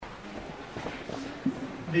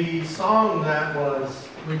The song that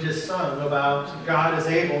we just sung about God is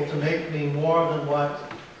able to make me more than what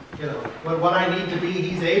I need to be.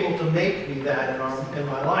 He's able to make me that in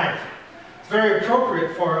my life. It's very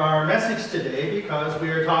appropriate for our message today because we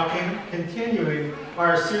are continuing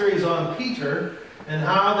our series on Peter and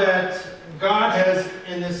how that God has,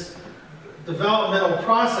 in this developmental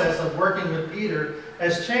process of working with Peter,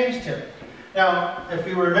 has changed him. Now, if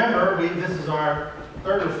you remember, this is our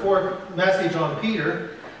third or fourth message on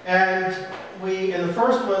Peter, and in the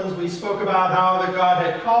first ones we spoke about how that God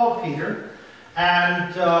had called Peter,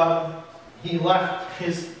 and he left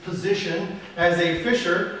his position as a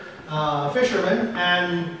fisherman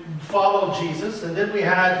and followed Jesus. And then we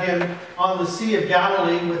had him on the Sea of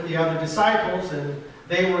Galilee with the other disciples, and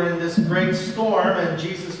they were in this great storm, and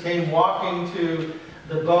Jesus came walking to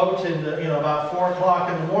the boat in about 4 o'clock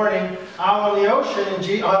in the morning out on the ocean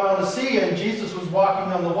and out on the sea, and Jesus was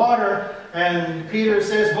walking on the water, and Peter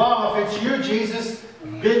says, "Well, if it's you, Jesus,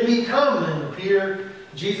 bid me come." And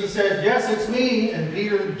Jesus said, "Yes, it's me." And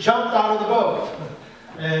Peter jumped out of the boat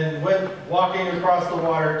and went walking across the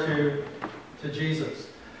water to Jesus.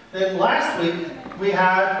 Then last week we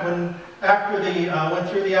had, after went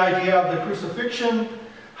through the idea of the crucifixion,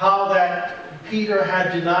 how that Peter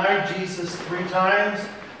had denied Jesus 3 times,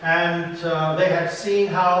 and they had seen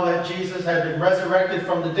how that Jesus had been resurrected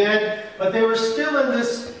from the dead, but they were still in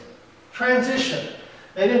this transition.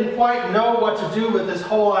 They didn't quite know what to do with this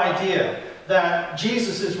whole idea that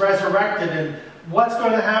Jesus is resurrected and what's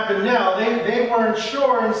going to happen now. They weren't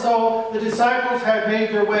sure, and so the disciples had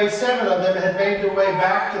made their way, 7 of them had made their way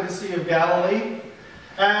back to the Sea of Galilee,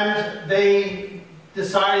 and they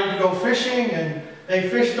decided to go fishing, and they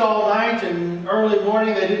fished all night, and early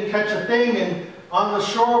morning they didn't catch a thing, and on the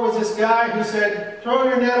shore was this guy who said, "Throw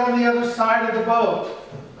your net on the other side of the boat."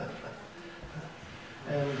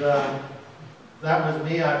 And that was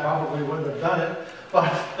me. I probably wouldn't have done it.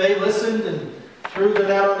 But they listened and threw the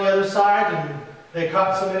net on the other side, and they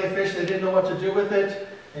caught so many fish they didn't know what to do with it.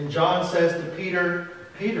 And John says to Peter,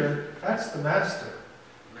 "Peter, that's the master."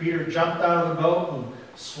 Peter jumped out of the boat and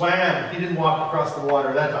swam. He didn't walk across the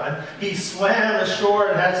water that time. He swam ashore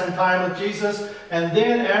and had some time with Jesus. And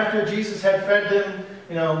then after Jesus had fed them,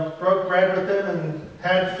 broke bread with them and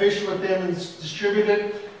had fish with them and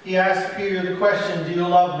distributed, he asked Peter the question, "Do you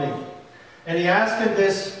love me?" And he asked him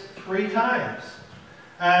this 3 times.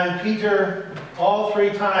 And Peter, all 3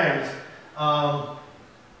 times,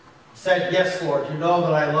 said, "Yes, Lord, you know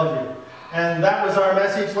that I love you." And that was our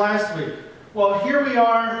message last week. Well, here we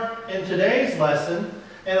are in today's lesson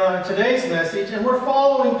and on today's message, and we're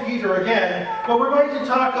following Peter again, but we're going to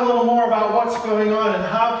talk a little more about what's going on and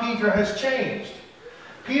how Peter has changed.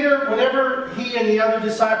 Peter, whenever he and the other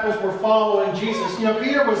disciples were following Jesus,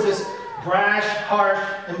 Peter was this brash, harsh,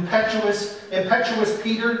 impetuous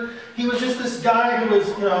Peter. He was just this guy who was,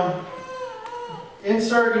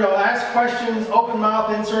 ask questions, open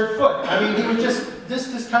mouth, insert foot. I mean, he was just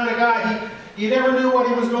this kind of guy. You never knew what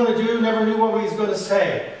he was going to do, never knew what he was going to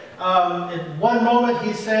say. In one moment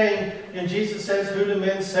he's saying, and Jesus says, "Who do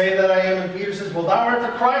men say that I am?" And Peter says, "Well, thou art the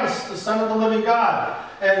Christ, the Son of the living God."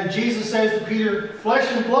 And Jesus says to Peter, "Flesh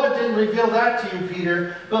and blood didn't reveal that to you,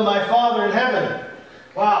 Peter, but my Father in heaven."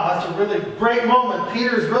 Wow, that's a really great moment.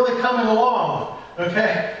 Peter's really coming along.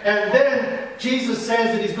 Okay? And then Jesus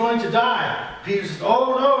says that he's going to die. Peter says,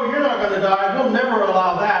 "Oh no, you're not going to die. We'll never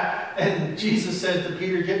allow that." And Jesus says to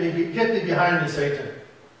Peter, "Get thee behind me, Satan."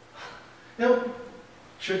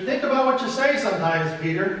 Should think about what you say sometimes,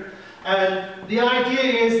 Peter. And the idea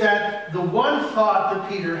is that the one thought that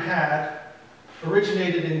Peter had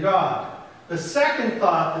originated in God. The second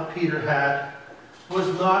thought that Peter had was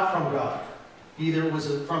not from God. Either it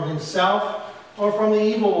was from himself or from the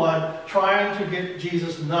evil one trying to get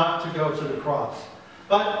Jesus not to go to the cross.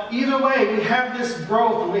 But either way, we have this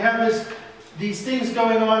growth, and we have these things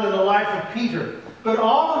going on in the life of Peter. But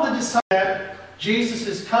all of the disciples that Jesus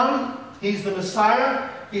has come, he's the Messiah,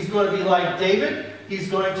 he's going to be like David, he's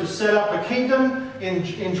going to set up a kingdom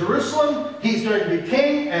in Jerusalem, he's going to be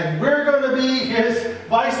king, and we're going to be his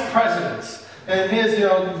vice presidents and his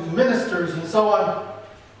ministers and so on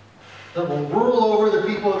that will rule over the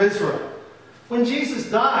people of Israel. When Jesus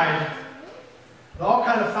died, it all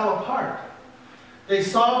kind of fell apart. They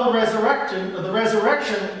saw the resurrection,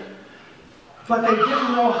 but they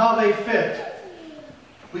didn't know how they fit.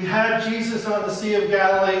 We had Jesus on the Sea of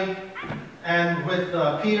Galilee, and with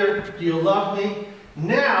Peter, "Do you love me?"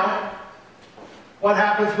 Now, what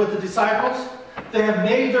happens with the disciples? They have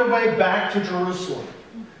made their way back to Jerusalem.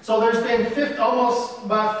 So there's been almost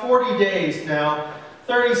about 40 days now,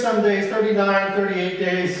 30-some days, 39, 38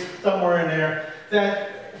 days, somewhere in there,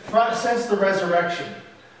 since the resurrection.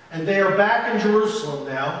 and they are back in Jerusalem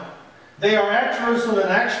now. They are at Jerusalem in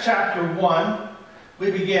Acts chapter 1.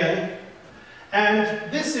 We begin.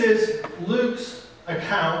 And this is Luke's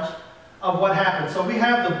account of what happened. So we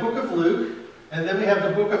have the book of Luke, and then we have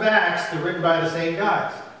the book of Acts, they're written by the same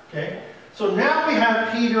guys. Okay? So now we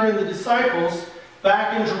have Peter and the disciples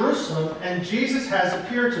back in Jerusalem, and Jesus has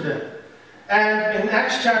appeared to them. And in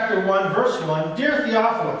Acts chapter 1, verse 1, Dear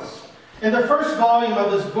Theophilus, in the first volume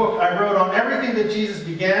of this book I wrote on everything that Jesus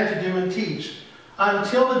began to do and teach,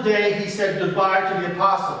 until the day he said goodbye to the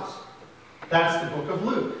apostles. That's the book of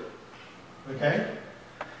Luke. Okay?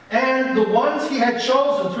 And the ones he had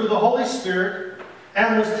chosen through the Holy Spirit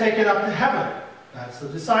and was taken up to heaven. That's the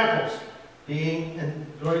disciples. And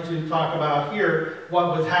going to talk about here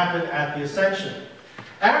what would happen at the ascension.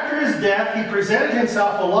 After his death, he presented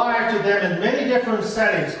himself alive to them in many different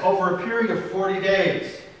settings over a period of 40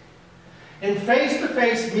 days. In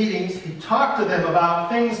face-to-face meetings, he talked to them about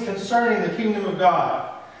things concerning the kingdom of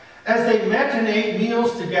God. As they met and ate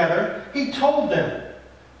meals together, he told them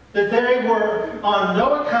that they were on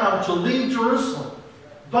no account to leave Jerusalem,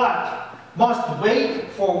 but must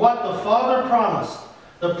wait for what the Father promised.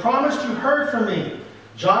 The promise you heard from me.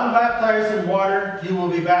 John baptized in water, you will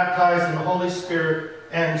be baptized in the Holy Spirit,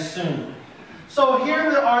 and soon. So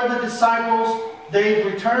here are the disciples. They've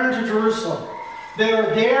returned to Jerusalem. They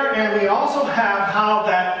are there, and we also have how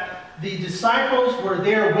that the disciples were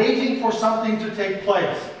there waiting for something to take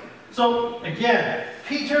place. So again,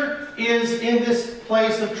 Peter is in this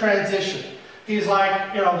place of transition. He's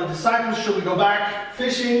like, the disciples, should we go back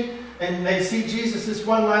fishing? And they see Jesus this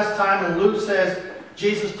one last time, and Luke says,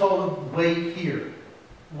 Jesus told them, wait here.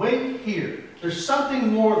 Wait here. There's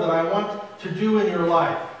something more that I want to do in your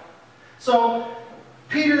life. So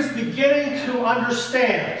Peter's beginning to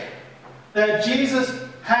understand that Jesus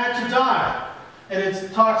had to die. And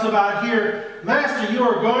it talks about here, Master, you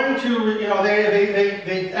are going to,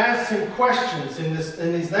 they asked him questions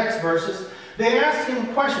in these next verses. They asked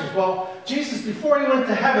him questions. Well, Jesus, before he went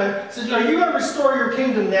to heaven, said, are you going to restore your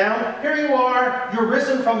kingdom now? Here you are, you're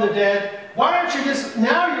risen from the dead. Why don't you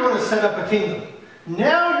now you're going to set up a kingdom.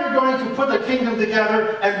 Now you're going to put the kingdom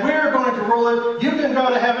together, and we're going to rule it. You can go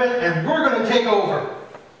to heaven, and we're going to take over.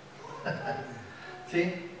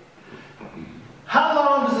 See? How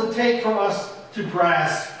long does it take for us to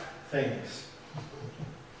grasp things?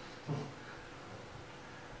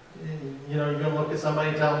 You're going to look at somebody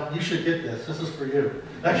and tell them, you should get this. This is for you.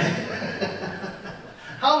 Okay.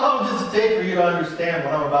 How long does it take for you to understand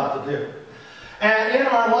what I'm about to do? And in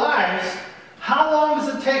our lives, how long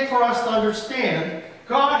does it take for us to understand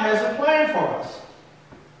God has a plan for us?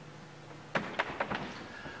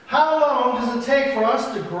 How long does it take for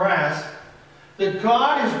us to grasp that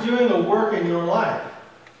God is doing a work in your life?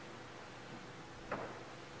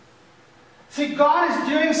 See, God is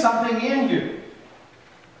doing something in you.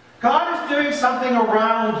 God is doing something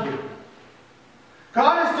around you.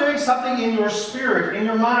 God is doing something in your spirit, in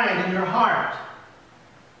your mind, in your heart.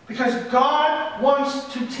 Because God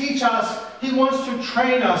wants to teach us. He wants to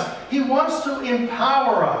train us. He wants to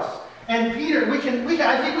empower us. And Peter, I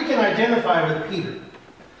think we can identify with Peter.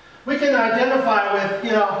 We can identify with,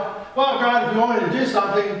 well, God, if you want me to do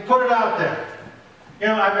something, put it out there.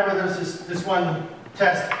 I remember there was this one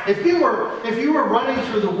test. If you were running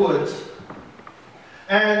through the woods,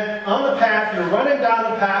 and on the path, you're running down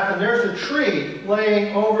the path, and there's a tree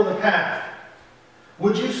laying over the path,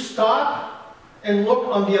 would you stop and look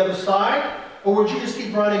on the other side, or would you just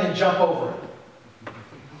keep running and jump over it?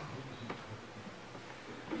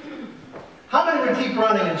 How many would keep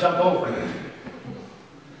running and jump over it?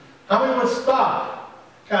 How many would stop,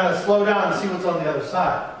 kind of slow down and see what's on the other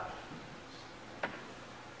side?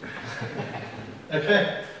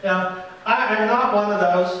 Okay? Now, I am not one of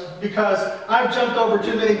those, because I've jumped over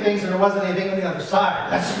too many things and there wasn't anything on the other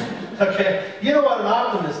side. That's okay. You know what an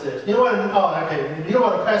optimist is? You know what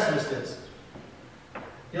a pessimist is?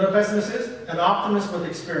 You know what a pessimist is? An optimist with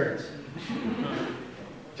experience.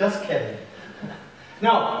 Just kidding.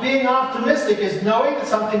 No, being optimistic is knowing that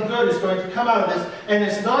something good is going to come out of this, and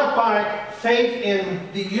it's not by faith in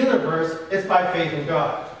the universe, it's by faith in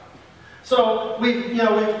God. So we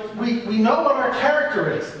know what our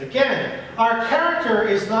character is. Again, our character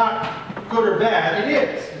is not good or bad. It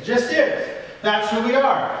is. It just is. That's who we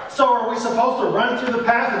are. So are we supposed to run through the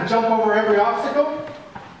path and jump over every obstacle?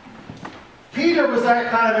 Peter was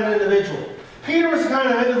that kind of an individual. Peter was the kind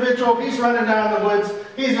of individual, if he's running down the woods,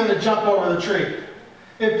 he's going to jump over the tree.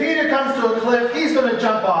 If Peter comes to a cliff, he's going to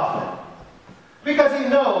jump off it. Because he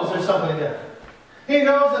knows there's something there. He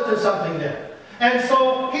knows that there's something there. And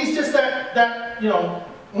so he's just that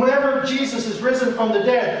whenever Jesus is risen from the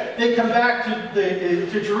dead, they come back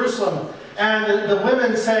to Jerusalem, and the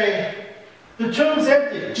women say, the tomb's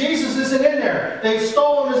empty. Jesus isn't in there. They've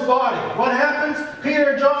stolen his body. What happens?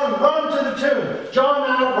 Peter and John run to the tomb. John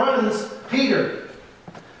outruns Peter.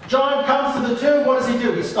 John comes to the tomb. What does he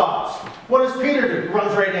do? He stops. What does Peter do? He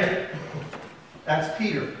runs right in. That's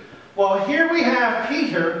Peter. Well, here we have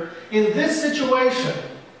Peter in this situation.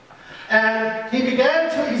 And he's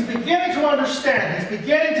beginning to understand. He's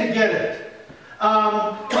beginning to get it.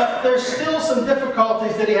 But there's still some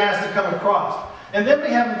difficulties that he has to come across. And then we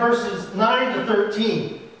have in verses 9 to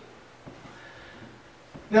 13.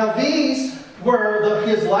 Now these were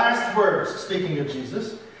his last words, speaking of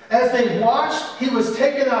Jesus. As they watched, he was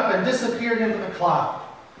taken up and disappeared into the cloud.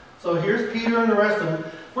 So here's Peter and the rest of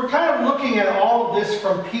them. We're kind of looking at all of this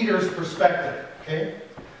from Peter's perspective. Okay?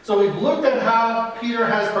 So we've looked at how Peter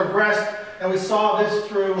has progressed, and we saw this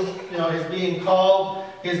through his being called,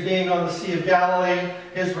 his being on the Sea of Galilee,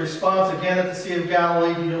 his response again at the Sea of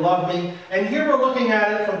Galilee, do you love me? And here we're looking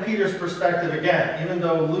at it from Peter's perspective again, even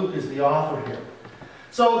though Luke is the author here.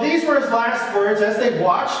 So these were his last words as they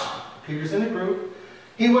watched. Peter's in the group.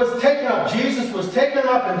 He was taken up. Jesus was taken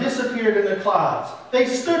up and disappeared in the clouds. They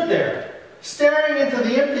stood there, staring into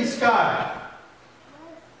the empty sky.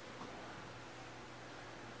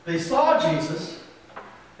 They saw Jesus.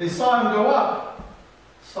 They saw him go up,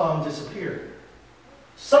 saw him disappear.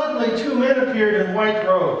 Suddenly, two men appeared in white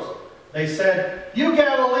robes. They said, "You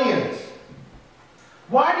Galileans,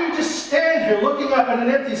 why do you just stand here looking up at an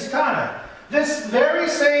empty sky? This very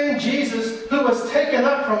same Jesus who was taken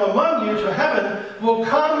up from among you to heaven will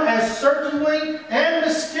come as certainly and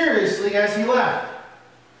mysteriously as he left."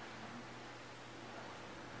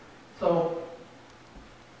 So,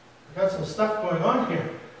 we've got some stuff going on here.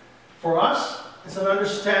 For us, it's an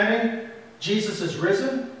understanding Jesus is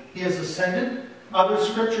risen, he has ascended. Other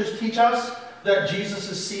scriptures teach us that Jesus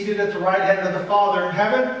is seated at the right hand of the Father in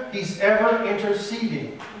heaven. He's ever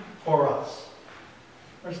interceding for us.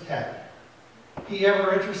 Where's Tad? He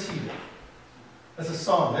ever interceded. That's a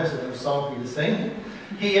song. That's another song for you to sing.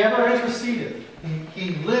 He ever interceded.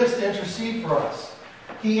 He lives to intercede for us.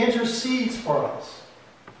 He intercedes for us.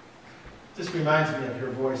 This reminds me of your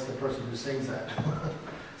voice, the person who sings that.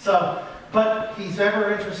 But he's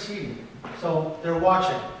ever interceding. So they're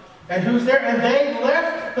watching. And who's there? And they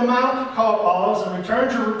left the mount called Olives and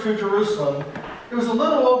returned to Jerusalem. It was a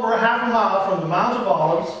little over a half a mile from the Mount of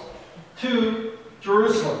Olives to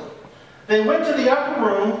Jerusalem. They went to the upper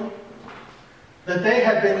room that they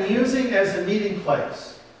had been using as a meeting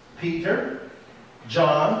place. Peter,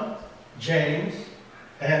 John, James,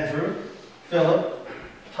 Andrew, Philip,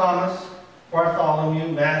 Thomas,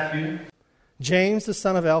 Bartholomew, Matthew, James the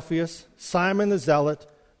son of Alphaeus, Simon the Zealot,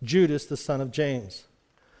 Judas the son of James.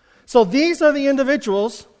 So these are the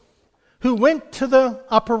individuals who went to the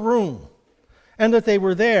upper room, and that they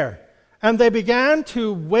were there, and they began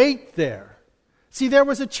to wait there. See, there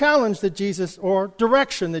was a challenge that Jesus, or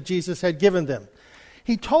direction that Jesus had given them.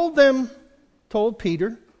 He told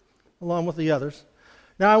Peter, along with the others,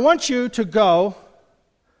 now I want you to go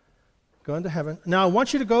into heaven. Now I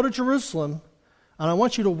want you to go to Jerusalem, and I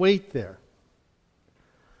want you to wait there.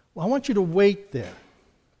 Well, I want you to wait there.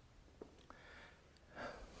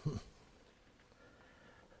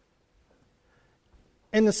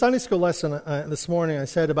 In the Sunday school lesson this morning, I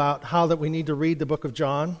said about how that we need to read the book of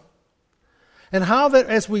John, and how that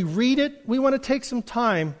as we read it, we want to take some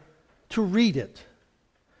time to read it.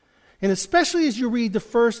 And especially as you read the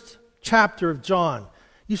first chapter of John,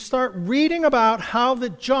 you start reading about how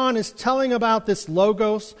that John is telling about this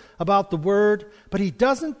Logos, about the Word, but he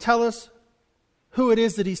doesn't tell us who it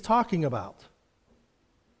is that he's talking about.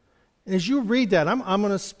 And as you read that, I'm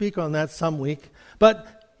going to speak on that some week,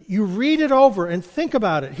 but you read it over and think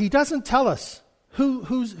about it. He doesn't tell us who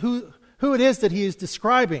it is that he is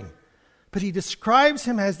describing, but he describes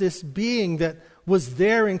him as this being that was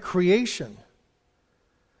there in creation.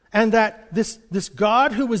 And that this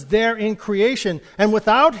God who was there in creation, and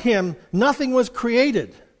without him, nothing was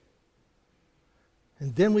created.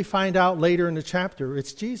 And then we find out later in the chapter,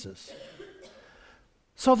 it's Jesus.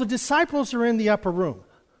 So the disciples are in the upper room.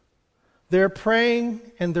 They're praying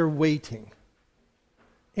and they're waiting.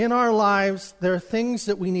 In our lives, there are things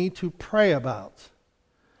that we need to pray about.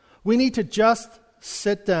 We need to just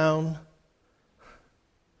sit down,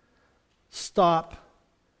 stop,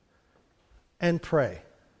 and pray.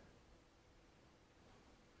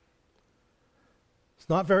 It's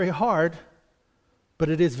not very hard, but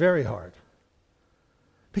it is very hard.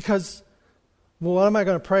 Because, well, what am I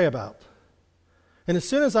going to pray about? And as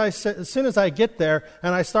soon as I get there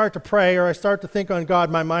and I start to pray or I start to think on God,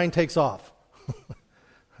 my mind takes off.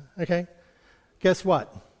 Okay? Guess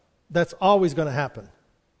what? That's always going to happen.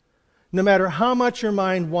 No matter how much your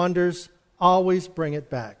mind wanders, always bring it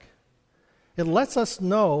back. It lets us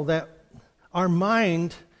know that our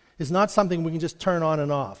mind is not something we can just turn on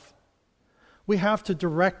and off. We have to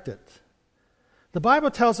direct it. The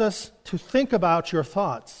Bible tells us to think about your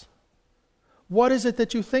thoughts. What is it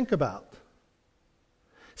that you think about?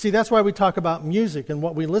 See, that's why we talk about music and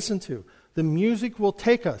what we listen to. The music will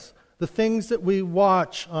take us. The things that we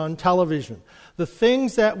watch on television, the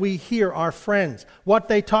things that we hear our friends, what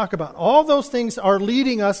they talk about, all those things are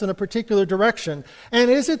leading us in a particular direction. And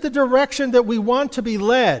is it the direction that we want to be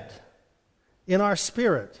led in our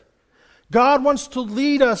spirit? God wants to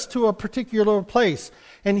lead us to a particular place.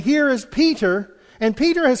 And here is Peter, and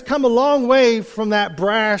Peter has come a long way from that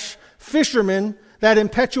brash fisherman, that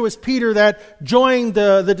impetuous Peter that joined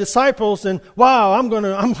the disciples, and wow, I'm going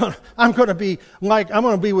to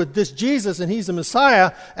be with this Jesus, and he's the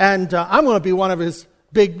Messiah, and I'm going to be one of his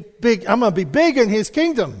big. I'm going to be big in his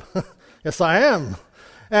kingdom. Yes, I am.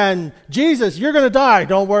 And Jesus, you're going to die.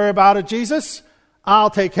 Don't worry about it, Jesus.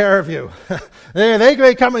 I'll take care of you.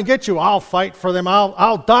 They come and get you. I'll fight for them.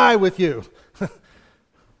 I'll die with you.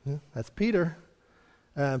 That's Peter.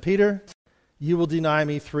 Peter, you will deny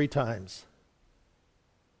me 3 times.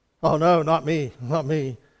 Oh, no, not me, not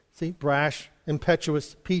me. See, brash,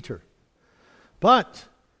 impetuous Peter. But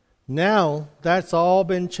now that's all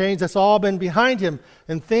been changed. That's all been behind him.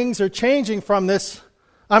 And things are changing from this,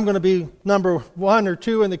 I'm going to be number 1 or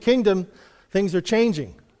 2 in the kingdom. Things are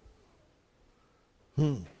changing.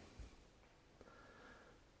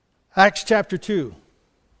 Acts chapter 2,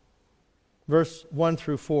 verse 1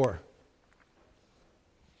 through 4.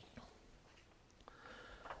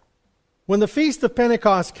 When the Feast of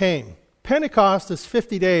Pentecost came, Pentecost is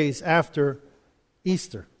 50 days after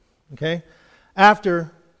Easter, okay?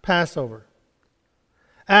 After Passover.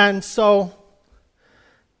 And so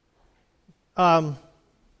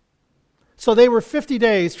they were 50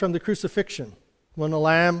 days from the crucifixion, when the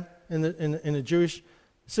lamb in the Jewish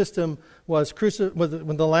system was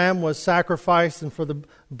when the lamb was sacrificed and for the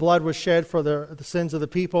blood was shed for the sins of the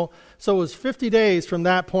people. So it was 50 days from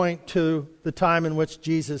that point to the time in which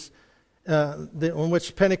in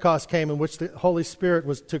which Pentecost came, in which the Holy Spirit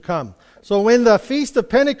was to come. So when the Feast of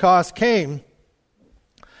Pentecost came,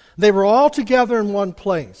 they were all together in one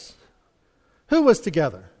place. Who was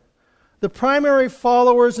together? The primary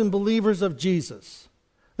followers and believers of Jesus.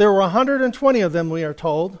 There were 120 of them, we are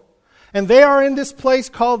told, and they are in this place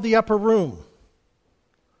called the Upper Room.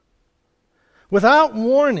 Without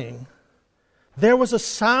warning, there was a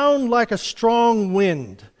sound like a strong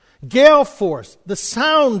wind. Gale force, the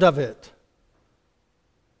sound of it.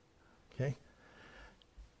 Okay.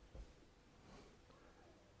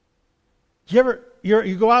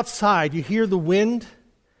 You go outside, you hear the wind,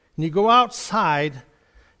 and you go outside,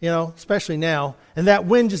 especially now, and that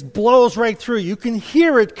wind just blows right through you. You can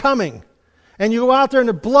hear it coming. And you go out there and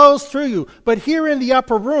it blows through you. But here in the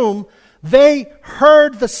upper room, they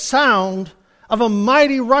heard the sound of a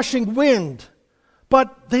mighty rushing wind,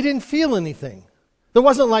 but they didn't feel anything. It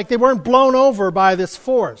wasn't like they weren't blown over by this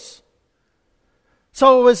force.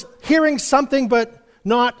 So it was hearing something but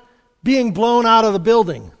not being blown out of the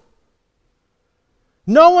building.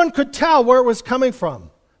 No one could tell where it was coming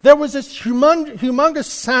from. There was this humongous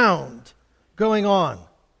sound going on.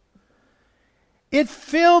 It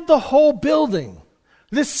filled the whole building.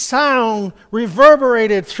 This sound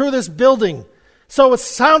reverberated through this building. So it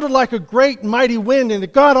sounded like a great mighty wind, and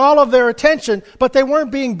it got all of their attention, but they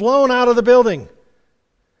weren't being blown out of the building.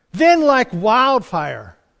 Then, like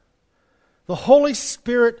wildfire, the Holy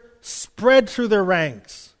Spirit spread through their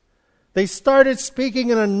ranks. They started speaking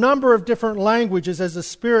in a number of different languages as the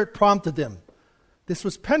Spirit prompted them. This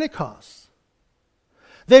was Pentecost.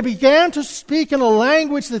 They began to speak in a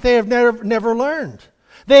language that they have never learned.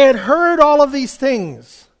 They had heard all of these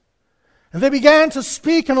things, and they began to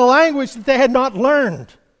speak in a language that they had not learned.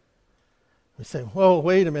 We say, "Whoa,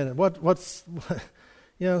 wait a minute!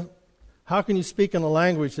 How can you speak in a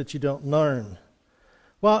language that you don't learn?"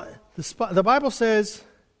 Well, the Bible says,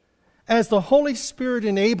 as the Holy Spirit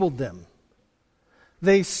enabled them,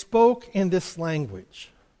 they spoke in this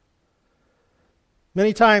language.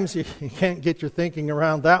 Many times you can't get your thinking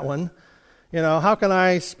around that one. How can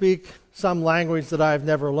I speak some language that I've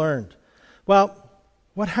never learned? Well,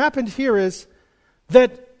 what happened here is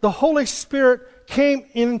that the Holy Spirit came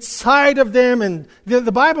inside of them, and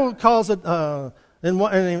the Bible calls it,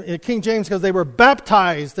 in King James, because they were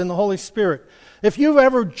baptized in the Holy Spirit. If you've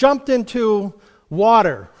ever jumped into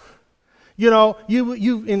water,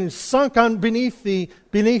 you sunk beneath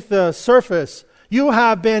the surface, You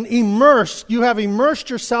have been immersed. You have immersed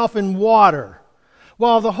yourself in water.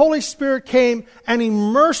 While the Holy Spirit came and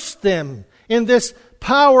immersed them in this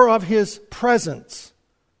power of His presence.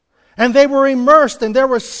 And they were immersed, and there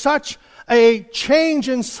was such a change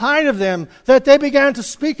inside of them that they began to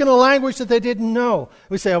speak in a language that they didn't know.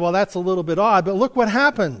 We say, well, that's a little bit odd, but look what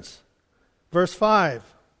happens. Verse 5.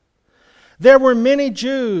 There were many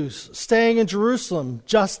Jews staying in Jerusalem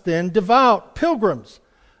just then, devout pilgrims.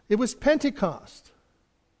 It was Pentecost.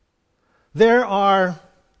 There are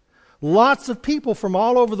lots of people from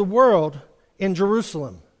all over the world in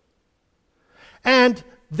Jerusalem. And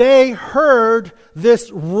they heard this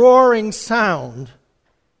roaring sound.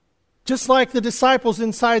 Just like the disciples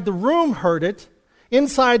inside the room heard it,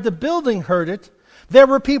 inside the building heard it, there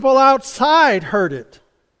were people outside heard it.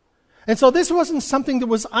 And so this wasn't something that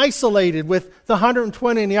was isolated with the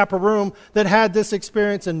 120 in the upper room that had this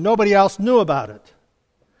experience and nobody else knew about it.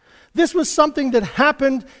 This was something that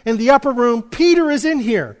happened in the upper room. Peter is in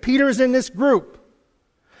here. Peter is in this group.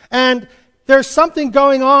 And there's something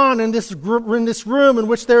going on in this room in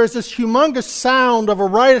which there is this humongous sound of a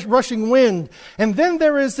rushing wind. And then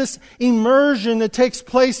there is this immersion that takes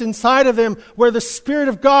place inside of them where the Spirit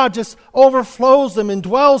of God just overflows them and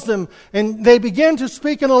dwells them. And they begin to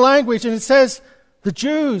speak in a language. And it says, the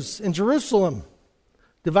Jews in Jerusalem,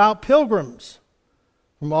 devout pilgrims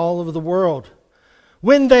from all over the world,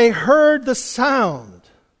 when they heard the sound,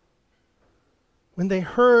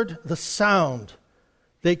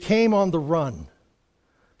 they came on the run.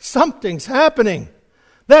 Something's happening.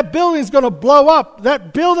 That building's going to blow up.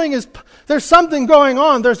 There's something going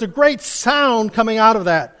on. There's a great sound coming out of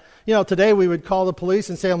that. You know, today we would call the police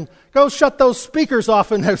and say, go shut those speakers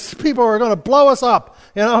off, and those people are going to blow us up,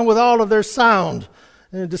 with all of their sound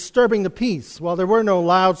and disturbing the peace. Well, there were no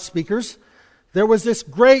loudspeakers. There was this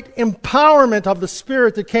great empowerment of the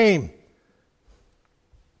Spirit that came.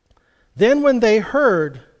 Then when they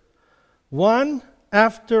heard one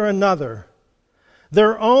after another,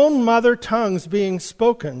 their own mother tongues being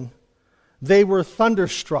spoken, they were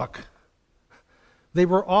thunderstruck. They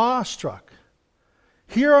were awestruck.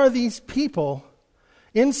 Here are these people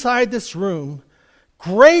inside this room,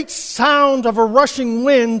 great sound of a rushing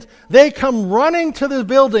wind. They come running to the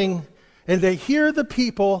building and they hear the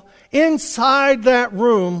people inside that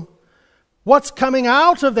room. What's coming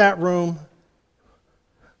out of that room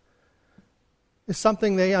is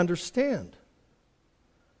something they understand.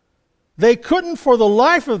 They couldn't, for the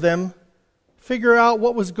life of them, figure out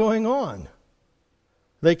what was going on.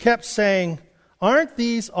 They kept saying, aren't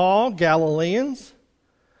these all Galileans?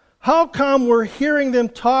 How come we're hearing them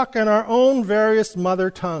talk in our own various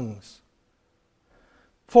mother tongues?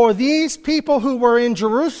 For these people who were in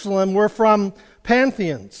Jerusalem were from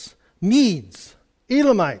Parthians, Medes,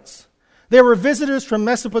 Elamites. They were visitors from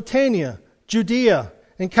Mesopotamia, Judea,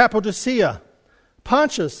 and Cappadocia,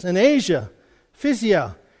 Pontus and Asia,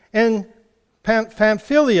 Phrygia, and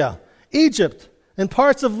Pamphylia, Egypt, and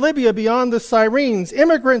parts of Libya beyond the Cyrenes,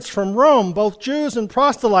 immigrants from Rome, both Jews and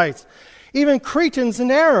proselytes, even Cretans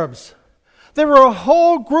and Arabs. There were a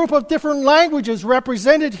whole group of different languages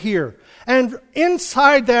represented here. And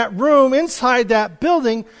inside that room, inside that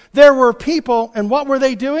building, there were people, and what were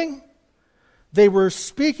they doing? They were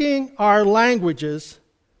speaking our languages,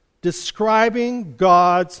 describing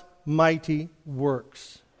God's mighty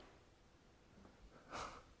works.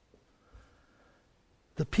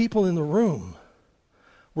 The people in the room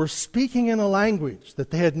were speaking in a language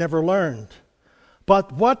that they had never learned.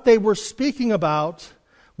 But what they were speaking about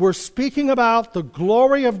the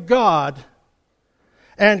glory of God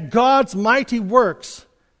and God's mighty works.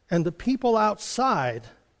 And the people outside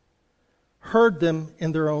heard them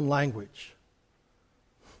in their own language.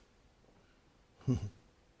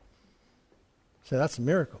 So that's a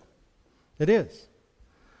miracle. It is.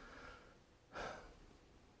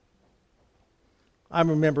 I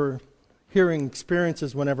remember hearing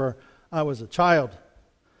experiences whenever I was a child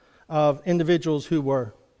of individuals who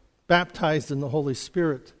were baptized in the Holy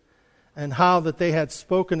Spirit and how that they had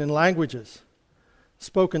spoken in languages,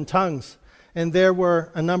 spoken tongues. And there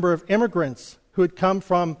were a number of immigrants who had come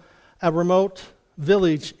from a remote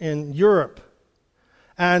village in Europe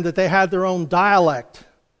and that they had their own dialect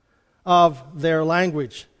of their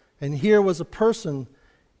language. And here was a person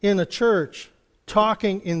in a church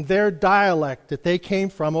talking in their dialect that they came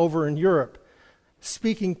from over in Europe,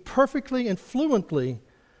 speaking perfectly and fluently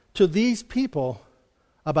to these people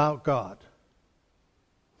about God.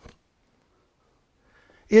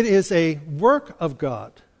 It is a work of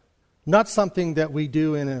God, not something that we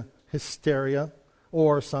do in a hysteria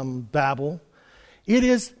or some babble. It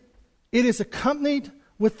is accompanied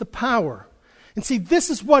with the power. And see, this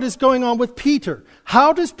is what is going on with Peter.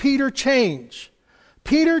 How does Peter change?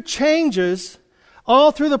 Peter changes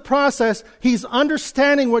all through the process. He's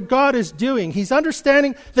understanding what God is doing. He's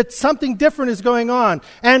understanding that something different is going on.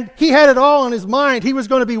 And he had it all on his mind. He was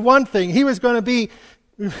going to be one thing. He was going to be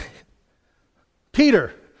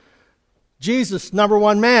Peter, Jesus' number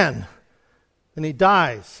one man. And he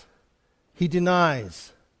dies. He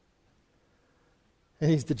denies. And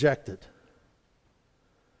he's dejected.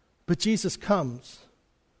 But Jesus comes,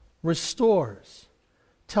 restores,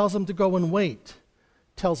 tells him to go and wait,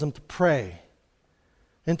 tells him to pray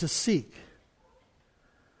and to seek.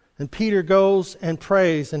 And Peter goes and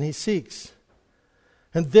prays and he seeks.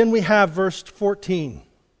 And then we have verse 14.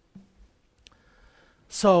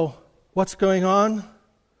 So, what's going on?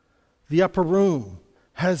 The upper room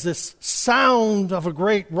has this sound of a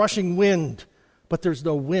great rushing wind, but there's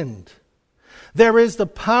no wind. There is the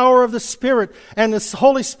power of the Spirit, and the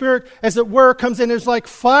Holy Spirit, as it were, comes in. There's like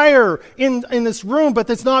fire in this room, but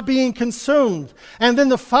it's not being consumed. And then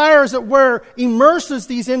the fire, as it were, immerses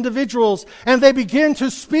these individuals, and they begin to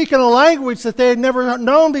speak in a language that they had never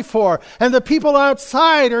known before. And the people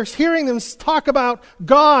outside are hearing them talk about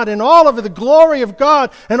God and all of the glory of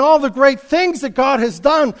God and all the great things that God has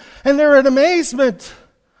done. And they're in amazement.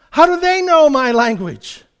 How do they know my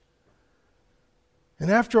language? And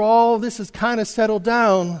after all this has kind of settled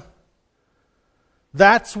down,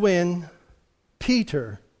 that's when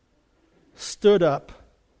Peter stood up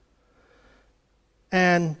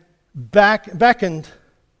and backed by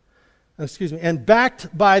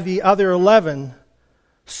the other 11,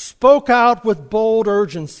 spoke out with bold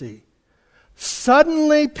urgency.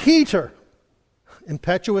 Suddenly Peter,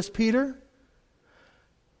 impetuous Peter,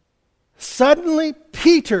 suddenly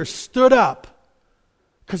Peter stood up,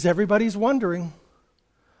 because everybody's wondering,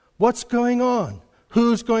 what's going on?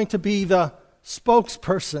 Who's going to be the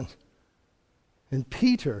spokesperson? And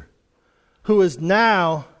Peter, who is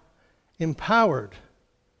now empowered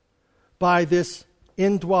by this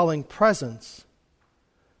indwelling presence,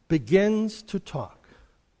 begins to talk.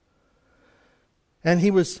 And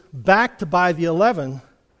he was backed by the 11.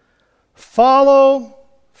 Fellow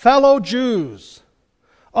Jews,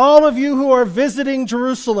 all of you who are visiting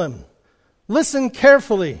Jerusalem, listen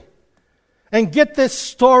carefully. And get this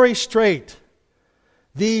story straight.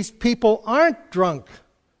 These people aren't drunk,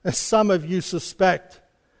 as some of you suspect.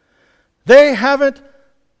 They haven't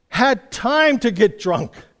had time to get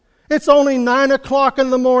drunk. It's only 9 o'clock in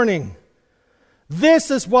the morning.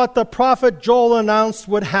 This is what the prophet Joel announced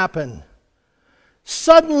would happen.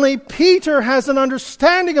 Suddenly, Peter has an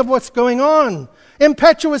understanding of what's going on.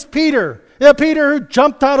 Impetuous Peter, the Peter who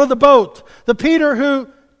jumped out of the boat, the Peter who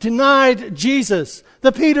denied Jesus,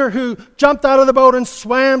 the Peter who jumped out of the boat and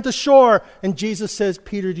swam to shore. And Jesus says,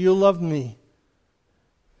 Peter, do you love me?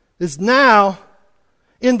 Is now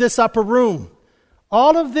in this upper room.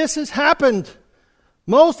 All of this has happened.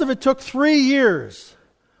 Most of it took 3 years.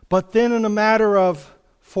 But then in a matter of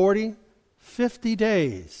 40, 50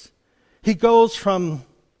 days, he goes from,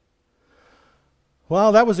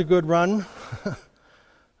 well, that was a good run.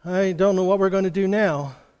 I don't know what we're going to do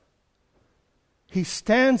now. He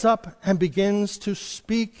stands up and begins to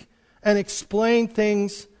speak and explain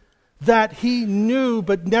things that he knew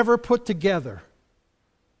but never put together.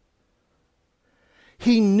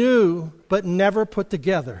 He knew but never put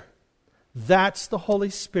together. That's the Holy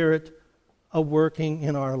Spirit working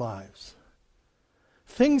in our lives.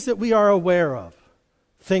 Things that we are aware of,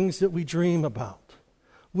 things that we dream about,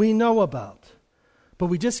 we know about, but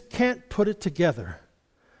we just can't put it together.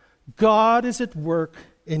 God is at work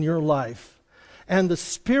in your life. And the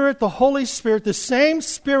Spirit, the Holy Spirit, the same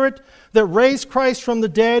Spirit that raised Christ from the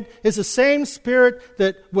dead is the same Spirit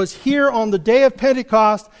that was here on the day of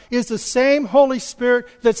Pentecost, is the same Holy Spirit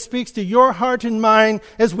that speaks to your heart and mind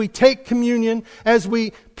as we take communion, as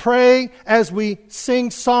we pray, as we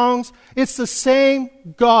sing songs. It's the same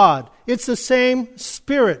God. It's the same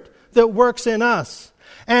Spirit that works in us.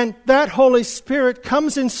 And that Holy Spirit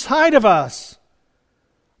comes inside of us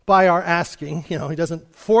by our asking. He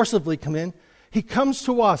doesn't forcibly come in. He comes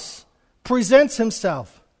to us, presents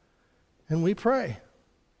himself, and we pray.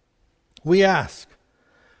 We ask.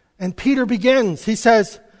 And Peter begins. He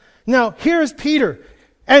says, now here's Peter.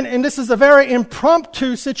 And this is a very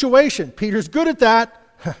impromptu situation. Peter's good at that.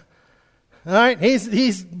 All right,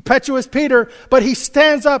 he's impetuous Peter, but he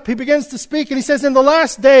stands up, he begins to speak, and he says, in the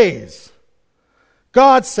last days,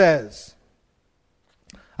 God says,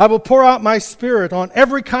 I will pour out my Spirit on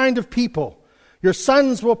every kind of people. Your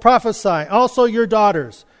sons will prophesy, also your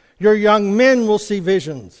daughters. Your young men will see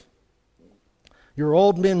visions. Your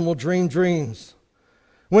old men will dream dreams.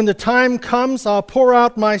 When the time comes, I'll pour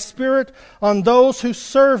out my Spirit on those who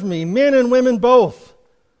serve me, men and women both,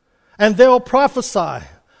 and they'll prophesy.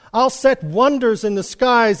 I'll set wonders in the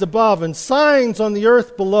skies above and signs on the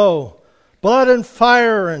earth below, blood and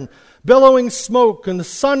fire and billowing smoke, and the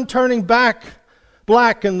sun turning back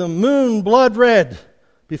black and the moon blood red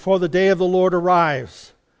before the day of the Lord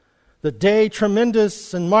arrives. The day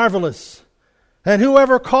tremendous and marvelous. And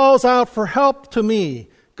whoever calls out for help to me,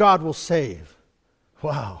 God will save.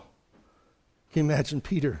 Wow. Can you imagine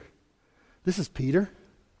Peter? This is Peter.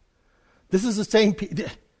 This is the same Peter.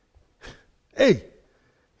 Hey,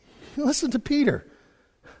 listen to Peter.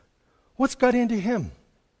 What's got into him?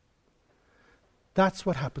 That's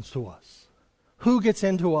what happens to us. Who gets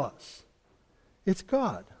into us? It's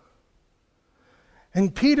God.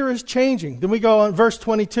 And Peter is changing. Then we go on verse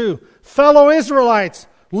 22. Fellow Israelites,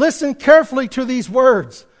 listen carefully to these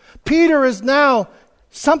words. Peter is now,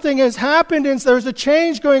 something has happened and there's a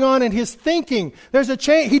change going on in his thinking. There's a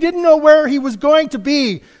change. He didn't know where he was going to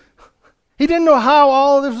be. He didn't know how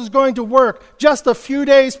all of this was going to work just a few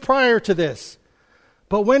days prior to this.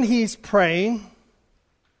 But when he's praying,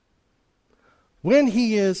 when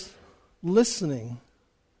he is listening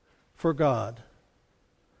for God,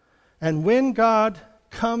 and when God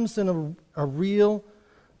comes in a real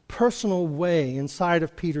personal way inside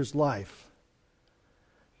of Peter's life,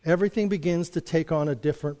 everything begins to take on a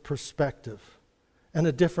different perspective and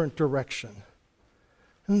a different direction.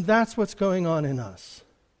 And that's what's going on in us.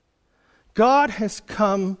 God has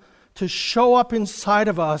come to show up inside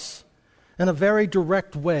of us in a very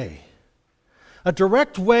direct way. A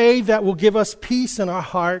direct way that will give us peace in our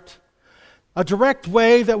heart. A direct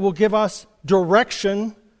way that will give us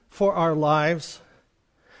direction for our lives.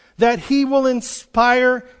 That He will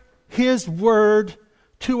inspire His Word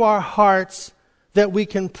to our hearts that we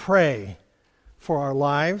can pray for our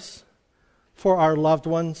lives, for our loved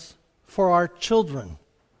ones, for our children,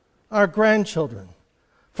 our grandchildren,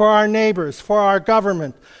 for our neighbors, for our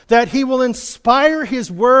government, that He will inspire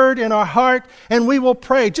His Word in our heart and we will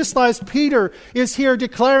pray. Just as Peter is here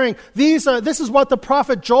declaring, this is what the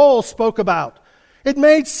prophet Joel spoke about. It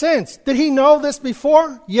made sense. Did he know this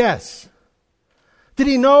before? Yes. Did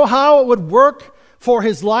he know how it would work for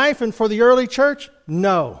his life and for the early church?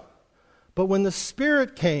 No. But when the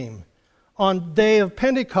Spirit came on the day of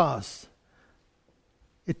Pentecost,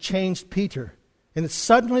 it changed Peter and it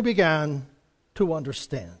suddenly began to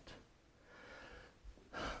understand.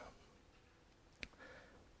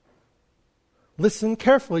 Listen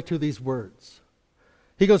carefully to these words.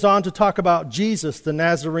 He goes on to talk about Jesus the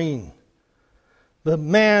Nazarene, the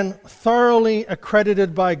man thoroughly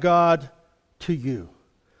accredited by God to you.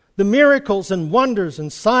 The miracles and wonders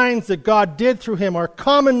and signs that God did through him are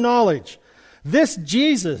common knowledge. This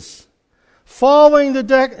Jesus, following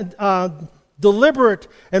the deliberate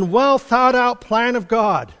and well thought out plan of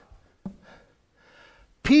God,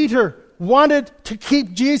 Peter wanted to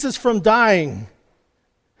keep Jesus from dying.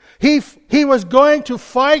 He was going to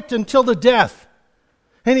fight until the death.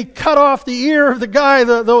 And he cut off the ear of the guy,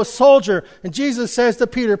 the soldier. And Jesus says to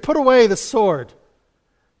Peter, put away the sword.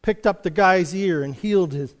 Picked up the guy's ear and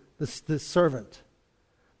healed the servant.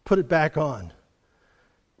 Put it back on.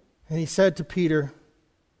 And he said to Peter,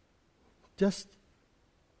 just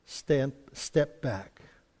step back.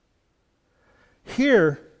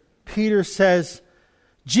 Here, Peter says,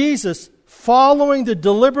 Jesus, following the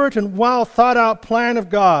deliberate and well thought out plan of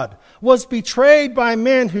God, was betrayed by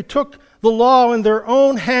men who took the law in their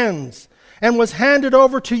own hands and was handed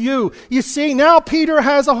over to you. You see, now Peter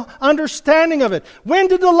has an understanding of it. When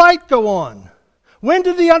did the light go on? When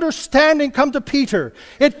did the understanding come to Peter?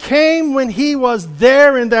 It came when he was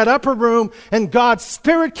there in that upper room and God's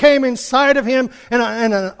Spirit came inside of him and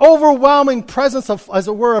an overwhelming presence of, as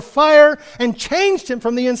it were, a fire and changed him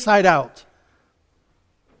from the inside out.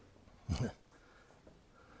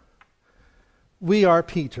 We are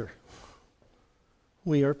Peter.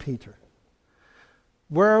 We are Peter.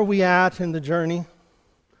 Where are we at in the journey?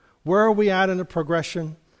 Where are we at in the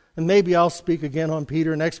progression? And maybe I'll speak again on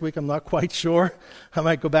Peter next week. I'm not quite sure. I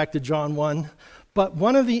might go back to John 1. But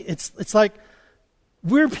it's like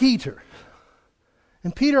we're Peter.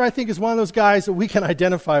 And Peter, I think, is one of those guys that we can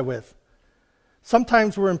identify with.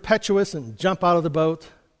 Sometimes we're impetuous and jump out of the boat.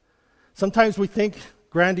 Sometimes we think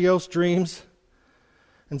grandiose dreams.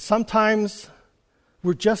 And sometimes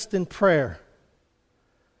we're just in prayer.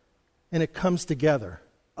 And it comes together.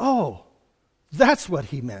 Oh, that's what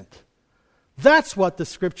he meant. That's what the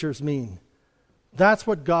scriptures mean. That's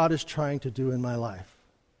what God is trying to do in my life.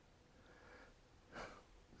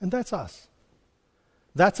 And that's us.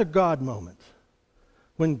 That's a God moment.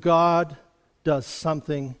 When God does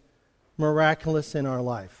something miraculous in our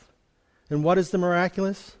life. And what is the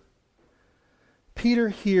miraculous? Peter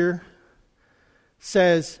here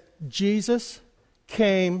says Jesus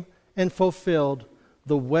came and fulfilled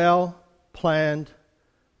the well-planned,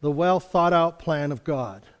 the well-thought-out plan of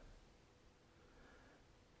God.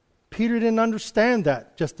 Peter didn't understand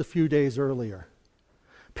that just a few days earlier.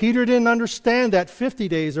 Peter didn't understand that 50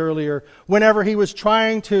 days earlier whenever he was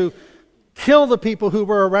trying to kill the people who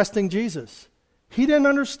were arresting Jesus. He didn't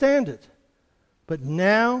understand it. But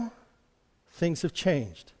now things have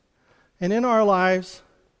changed. And in our lives,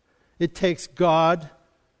 it takes God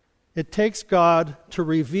to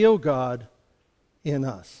reveal God in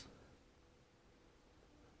us.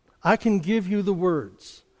 I can give you the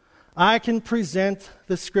words. I can present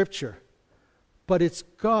the Scripture. But it's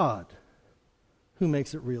God who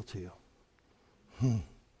makes it real to you.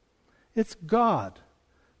 It's God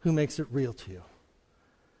who makes it real to you.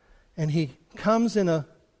 And He comes in a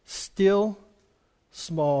still,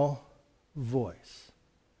 small voice.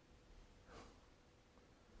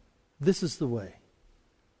 This is the way.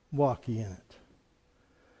 Walk ye in it.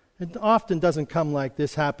 It often doesn't come like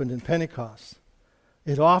this happened in Pentecost.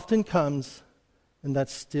 It often comes in that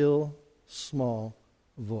still, small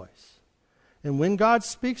voice. And when God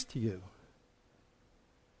speaks to you,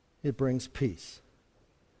 it brings peace.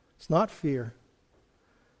 It's not fear.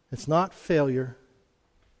 It's not failure.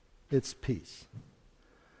 It's peace.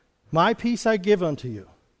 My peace I give unto you.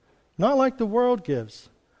 Not like the world gives.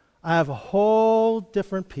 I have a whole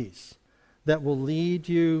different peace that will lead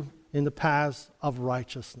you in the paths of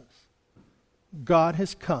righteousness. God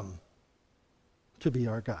has come to be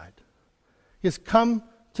our guide. He has come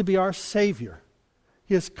to be our Savior.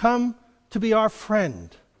 He has come to be our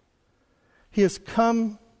friend. He has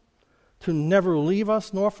come to never leave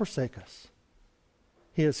us nor forsake us.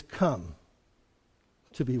 He has come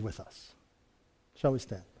to be with us. Shall we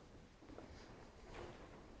stand?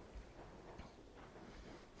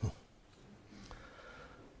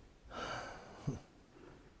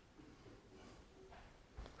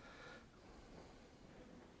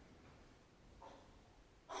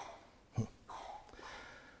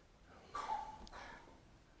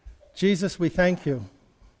 Jesus, we thank you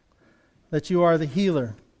that you are the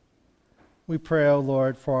healer. We pray, O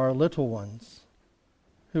Lord, for our little ones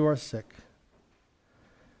who are sick.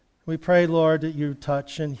 We pray, Lord, that you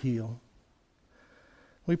touch and heal.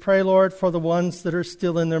 We pray, Lord, for the ones that are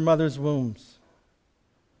still in their mother's wombs.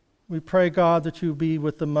 We pray, God, that you be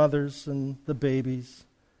with the mothers and the babies.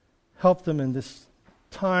 Help them in this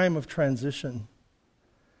time of transition,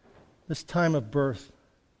 this time of birth.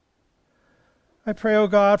 I pray, O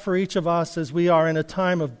God, for each of us as we are in a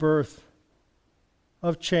time of birth,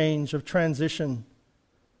 of change, of transition.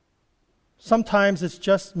 Sometimes it's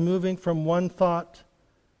just moving from one thought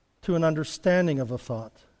to an understanding of a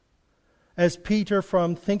thought. As Peter,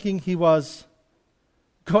 from thinking he was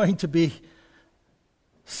going to be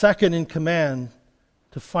second in command,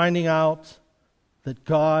 to finding out that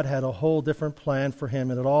God had a whole different plan for him,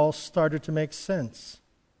 and it all started to make sense.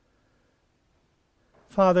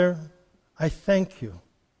 Father, I thank you.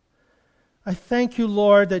 I thank you,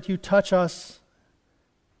 Lord, that you touch us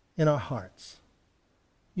in our hearts.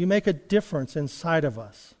 You make a difference inside of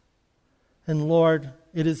us. And Lord,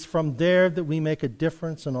 it is from there that we make a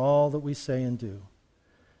difference in all that we say and do.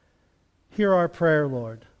 Hear our prayer,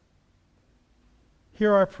 Lord.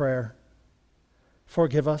 Hear our prayer.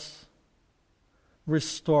 Forgive us.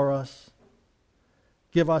 Restore us.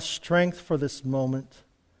 Give us strength for this moment.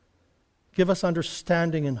 Give us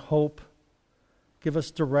understanding and hope. Give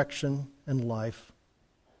us direction and life.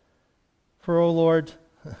 For, O Lord,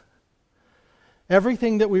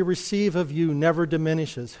 everything that we receive of you never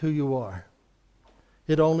diminishes who you are.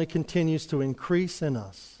 It only continues to increase in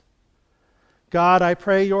us. God, I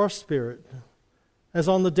pray your Spirit, as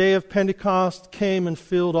on the day of Pentecost came and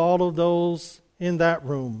filled all of those in that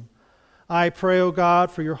room, I pray, O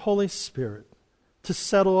God, for your Holy Spirit to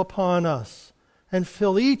settle upon us and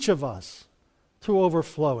fill each of us to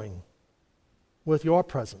overflowing with your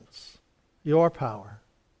presence, your power.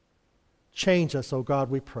 Change us, O God,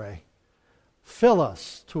 we pray. Fill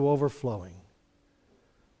us to overflowing.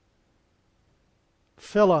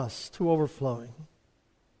 Fill us to overflowing.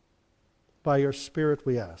 By your Spirit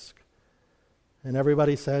we ask. And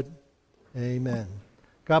everybody said, amen.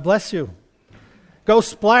 God bless you. Go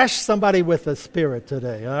splash somebody with the Spirit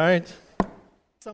today, all right?